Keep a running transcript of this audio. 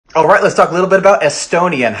Alright, let's talk a little bit about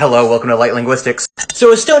Estonian. Hello, welcome to Light Linguistics.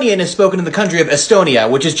 So Estonian is spoken in the country of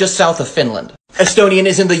Estonia, which is just south of Finland. Estonian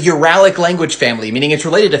is in the Uralic language family, meaning it's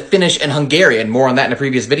related to Finnish and Hungarian, more on that in a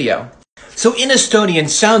previous video. So in Estonian,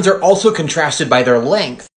 sounds are also contrasted by their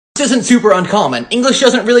length. This isn't super uncommon. English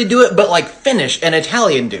doesn't really do it, but like Finnish and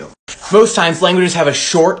Italian do. Most times languages have a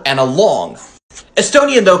short and a long.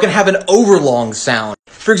 Estonian, though, can have an overlong sound.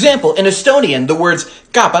 For example, in Estonian, the words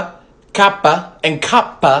kappa, kappa, and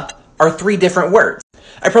kappa are three different words.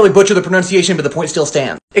 I probably butcher the pronunciation, but the point still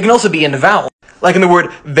stands. It can also be in vowel, like in the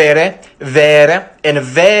word vere, vere, and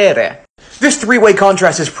vere. This three-way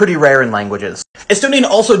contrast is pretty rare in languages. Estonian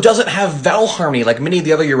also doesn't have vowel harmony like many of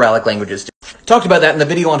the other Uralic languages do. Talked about that in the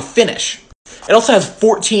video on Finnish. It also has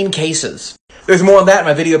 14 cases. There's more on that in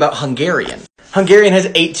my video about Hungarian. Hungarian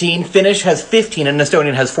has 18, Finnish has 15, and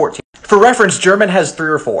Estonian has 14. For reference, German has 3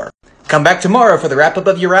 or 4. Come back tomorrow for the wrap-up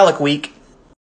of Uralic Week.